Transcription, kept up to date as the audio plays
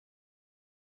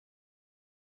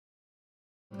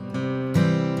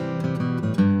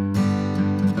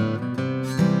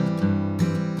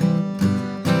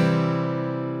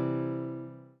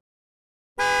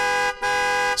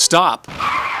Stop.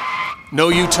 No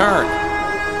U-turn.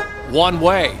 One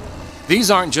way. These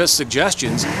aren't just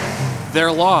suggestions, they're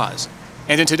laws.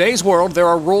 And in today's world, there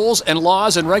are rules and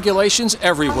laws and regulations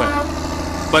everywhere.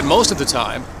 But most of the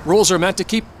time, rules are meant to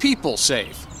keep people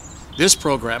safe. This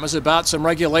program is about some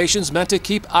regulations meant to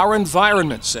keep our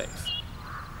environment safe.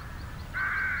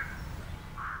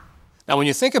 Now, when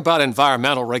you think about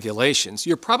environmental regulations,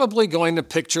 you're probably going to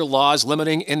picture laws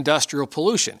limiting industrial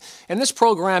pollution. And this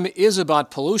program is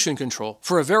about pollution control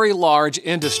for a very large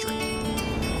industry.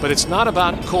 But it's not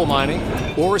about coal mining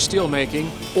or steel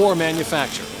making or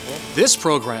manufacture. This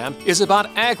program is about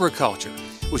agriculture,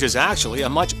 which is actually a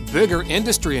much bigger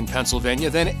industry in Pennsylvania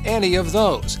than any of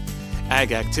those.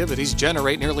 Ag activities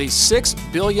generate nearly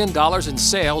 $6 billion in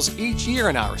sales each year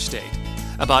in our state,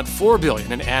 about $4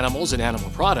 billion in animals and animal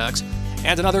products,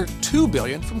 and another $2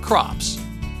 billion from crops.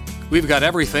 We've got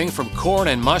everything from corn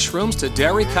and mushrooms to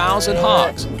dairy cows and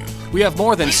hogs. We have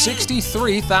more than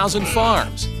 63,000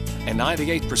 farms, and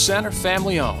 98% are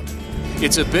family-owned.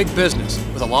 It's a big business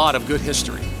with a lot of good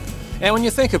history. And when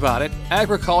you think about it,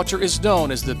 agriculture is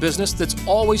known as the business that's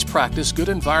always practiced good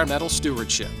environmental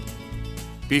stewardship.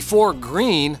 Before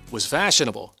green was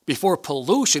fashionable, before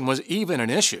pollution was even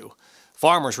an issue,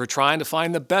 farmers were trying to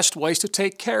find the best ways to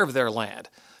take care of their land,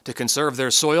 to conserve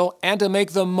their soil, and to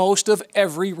make the most of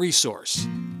every resource.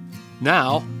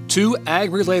 Now, 2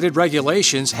 ag-related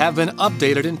regulations have been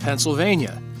updated in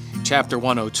Pennsylvania. Chapter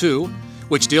 102,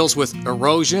 which deals with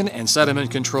erosion and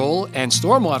sediment control and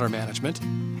stormwater management,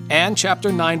 and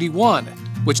Chapter 91,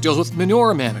 which deals with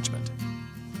manure management.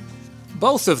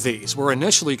 Both of these were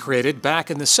initially created back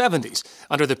in the 70s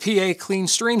under the PA Clean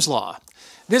Streams Law.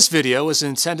 This video is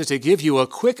intended to give you a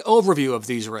quick overview of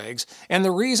these regs and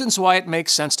the reasons why it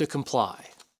makes sense to comply.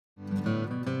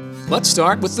 Let's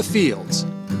start with the fields.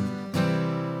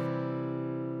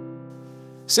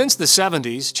 Since the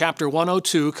 70s, Chapter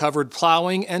 102 covered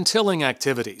plowing and tilling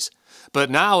activities, but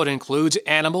now it includes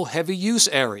animal heavy use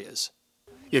areas.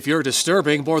 If you're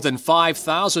disturbing more than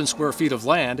 5,000 square feet of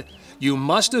land, you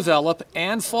must develop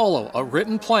and follow a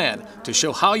written plan to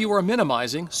show how you are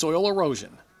minimizing soil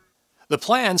erosion. The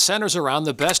plan centers around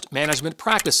the best management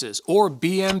practices, or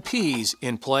BMPs,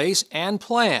 in place and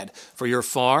planned for your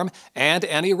farm and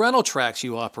any rental tracts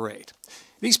you operate.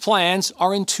 These plans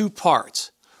are in 2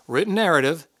 parts, written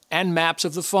narrative and maps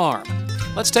of the farm.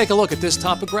 Let's take a look at this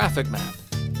topographic map.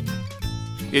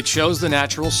 It shows the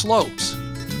natural slopes,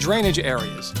 drainage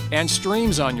areas, and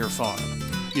streams on your farm.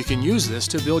 You can use this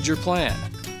to build your plan.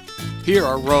 Here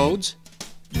are roads,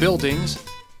 buildings,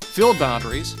 field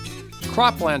boundaries,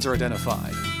 croplands are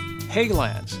identified,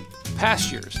 haylands,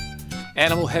 pastures,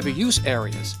 animal heavy use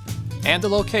areas, and the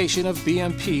location of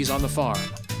BMPs on the farm.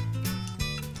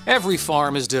 Every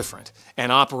farm is different,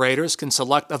 and operators can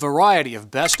select a variety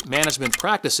of best management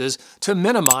practices to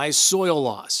minimize soil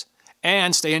loss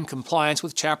and stay in compliance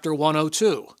with Chapter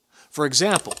 102. For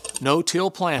example,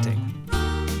 no-till planting.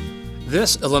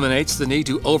 This eliminates the need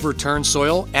to overturn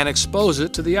soil and expose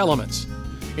it to the elements.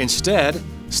 Instead,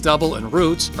 stubble and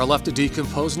roots are left to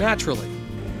decompose naturally.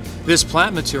 This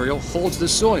plant material holds the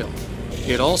soil.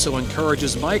 It also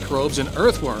encourages microbes and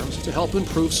earthworms to help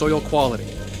improve soil quality.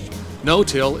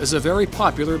 No-till is a very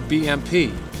popular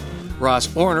BMP. Ross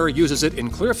Orner uses it in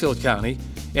Clearfield County,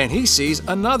 and he sees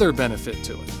another benefit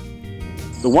to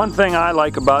it. The one thing I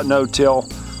like about no-till,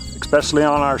 especially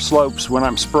on our slopes when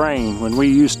I'm spraying, when we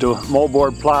used to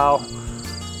moldboard plow,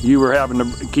 you were having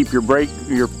to keep your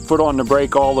foot on the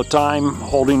brake all the time,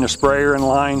 holding the sprayer in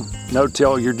line.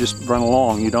 No-till, you're just run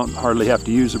along. You don't hardly have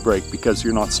to use a brake because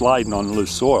you're not sliding on loose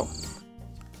soil.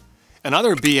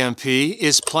 Another BMP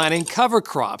is planting cover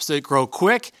crops that grow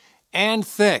quick and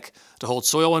thick to hold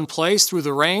soil in place through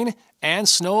the rain and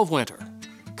snow of winter.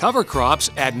 Cover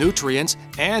crops add nutrients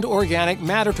and organic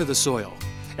matter to the soil.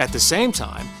 At the same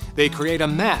time, they create a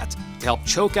mat to help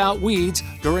choke out weeds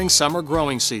during summer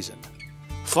growing season.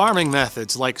 Farming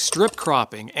methods like strip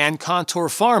cropping and contour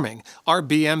farming are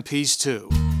BMPs too.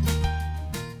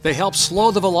 They help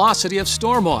slow the velocity of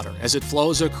stormwater as it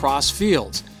flows across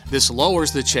fields. This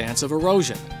lowers the chance of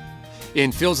erosion.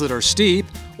 In fields that are steep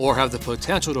or have the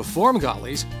potential to form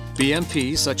gullies,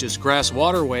 BMPs such as grass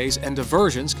waterways and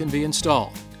diversions can be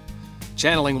installed.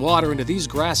 Channeling water into these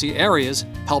grassy areas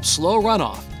helps slow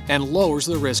runoff and lowers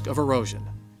the risk of erosion.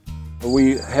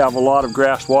 We have a lot of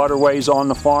grass waterways on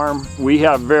the farm. We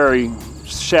have very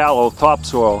shallow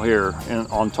topsoil here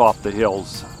on top of the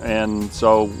hills, and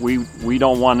so we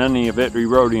don't want any of it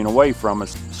eroding away from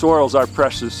us. Soil's our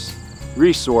precious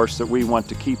resource that we want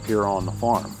to keep here on the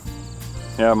farm.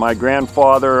 Yeah, my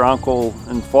grandfather, uncle,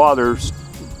 and father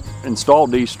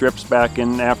installed these strips back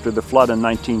in after the flood in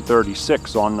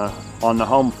 1936 on the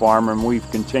home farm, and we've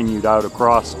continued out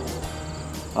across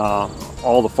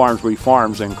all the farms we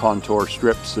farms and contour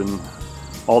strips and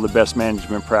all the best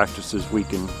management practices we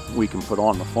can put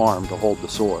on the farm to hold the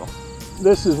soil.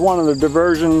 This is one of the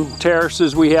diversion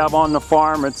terraces we have on the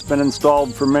farm. It's been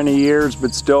installed for many years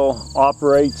but still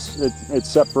operates. It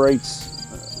separates,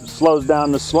 slows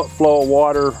down the flow of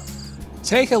water.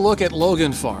 Take a look at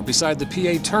Logan Farm beside the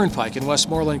PA Turnpike in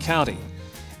Westmoreland County.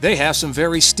 They have some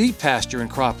very steep pasture and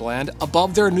cropland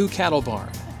above their new cattle barn.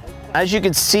 As you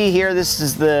can see here, this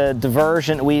is the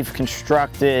diversion we've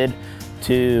constructed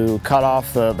to cut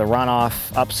off the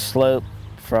runoff upslope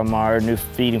from our new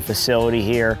feeding facility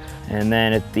here. And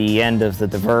then at the end of the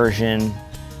diversion,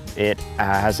 it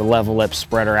has a level lip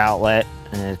spreader outlet,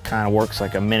 and it kind of works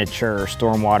like a miniature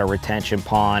stormwater retention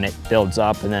pond. It builds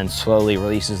up and then slowly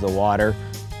releases the water.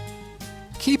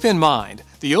 Keep in mind,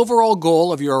 the overall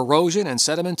goal of your erosion and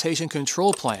sedimentation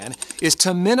control plan is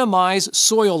to minimize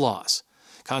soil loss.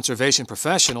 Conservation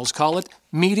professionals call it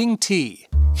meeting T,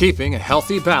 keeping a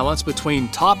healthy balance between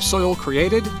topsoil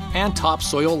created and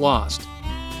topsoil lost.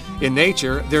 In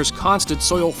nature, there's constant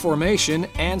soil formation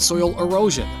and soil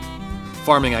erosion.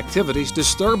 Farming activities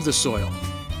disturb the soil.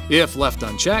 If left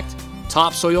unchecked,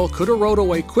 topsoil could erode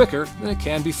away quicker than it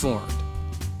can be formed.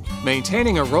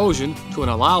 Maintaining erosion to an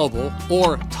allowable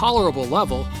or tolerable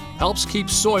level helps keep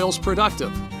soils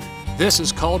productive. This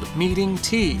is called meeting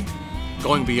T.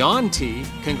 Going beyond T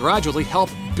can gradually help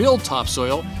build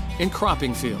topsoil in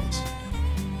cropping fields.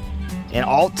 And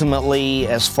ultimately,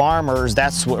 as farmers,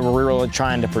 that's what we're really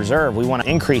trying to preserve. We want to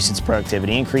increase its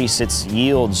productivity, increase its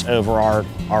yields over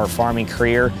our farming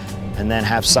career, and then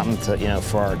have something to,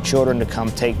 for our children to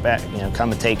come take back,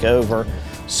 come and take over.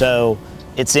 So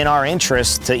it's in our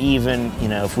interest to even,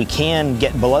 if we can,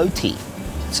 get below T.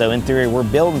 So in theory, we're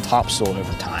building topsoil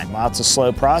over time. While it's a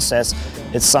slow process,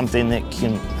 it's something that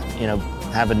can,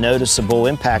 have a noticeable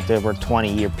impact over a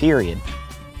 20-year period.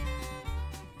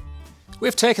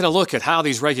 We've taken a look at how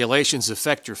these regulations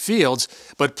affect your fields,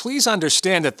 but please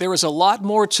understand that there is a lot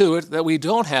more to it that we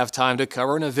don't have time to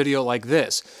cover in a video like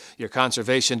this. Your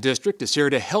Conservation District is here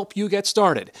to help you get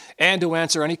started and to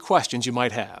answer any questions you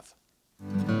might have.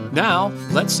 Now,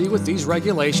 let's see what these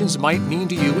regulations might mean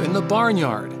to you in the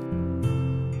barnyard.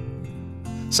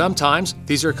 Sometimes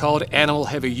these are called animal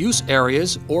heavy use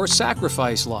areas or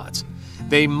sacrifice lots.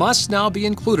 They must now be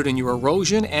included in your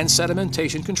erosion and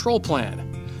sedimentation control plan.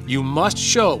 You must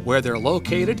show where they're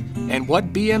located and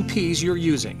what BMPs you're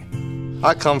using.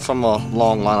 I come from a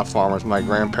long line of farmers. My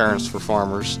grandparents were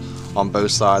farmers on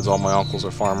both sides. All my uncles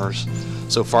are farmers.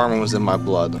 So farming was in my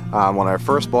blood. When I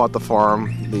first bought the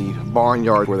farm, the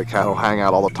barnyard where the cattle hang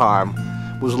out all the time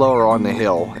was lower on the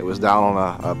hill. It was down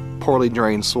on a poorly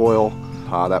drained soil.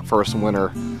 That first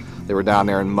winter, they were down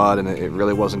there in mud, and it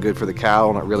really wasn't good for the cattle,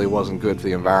 and it really wasn't good for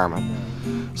the environment.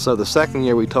 So the second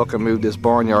year we took and moved this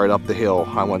barnyard up the hill.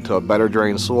 I went to a better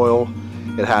drained soil.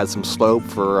 It had some slope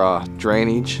for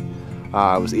drainage. It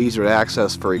was easier to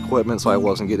access for equipment, so I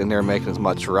wasn't getting in there making as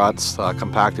much ruts,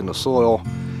 compacting the soil.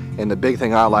 And the big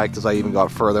thing I liked is I even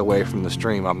got further away from the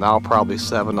stream. I'm now probably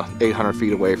 700 to 800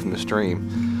 feet away from the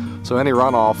stream. So any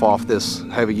runoff off this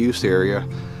heavy use area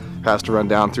has to run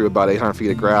down through about 800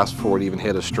 feet of grass before it even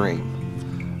hit a stream.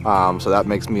 So that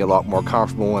makes me a lot more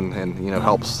comfortable and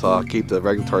helps keep the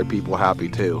regulatory people happy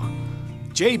too.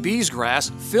 JB's grass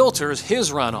filters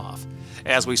his runoff.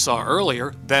 As we saw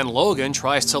earlier, Ben Logan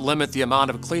tries to limit the amount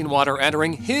of clean water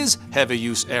entering his heavy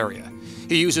use area.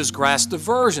 He uses grass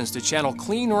diversions to channel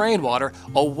clean rainwater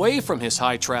away from his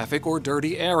high traffic or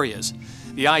dirty areas.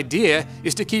 The idea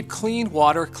is to keep clean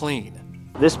water clean.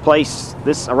 This place,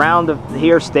 around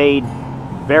here stayed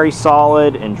very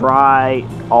solid and dry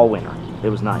all winter. It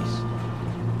was nice.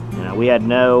 We had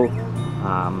no,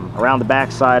 around the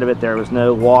back side of it, there was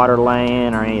no water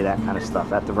laying or any of that kind of stuff.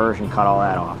 That diversion cut all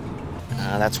that off.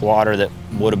 That's water that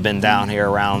would have been down here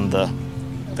around the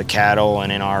cattle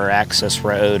and in our access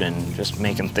road and just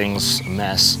making things a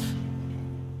mess.